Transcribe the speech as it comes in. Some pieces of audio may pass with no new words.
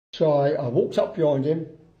So I walked up behind him,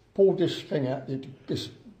 pulled this thing out, this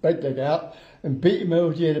bed leg out, and beat him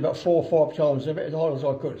over the head about 4 or 5 times, a bit as hard as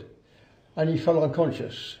I could. And he fell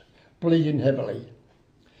unconscious, bleeding heavily.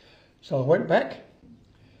 So I went back,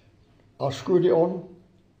 I screwed it on,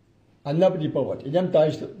 and nobody bothered. In them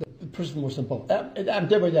days, the prison wasn't bothered. It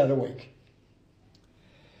happened every other week.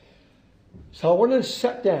 So I went and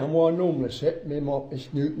sat down where I normally sit, me and this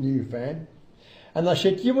new van, and they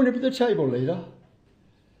said, "Do you want to be the table leader?"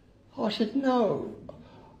 I said, "No,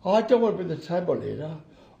 I don't want to be the table leader.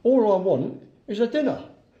 All I want is a dinner."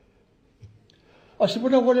 I said,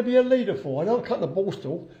 "What do I want to be a leader for? I don't cut the ball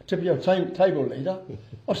stool to be a table leader."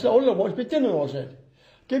 I said, "All I want is be dinner," I said.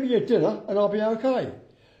 "Give me a dinner and I'll be okay."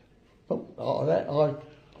 But after that, I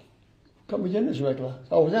got my dinners regular.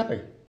 I was happy.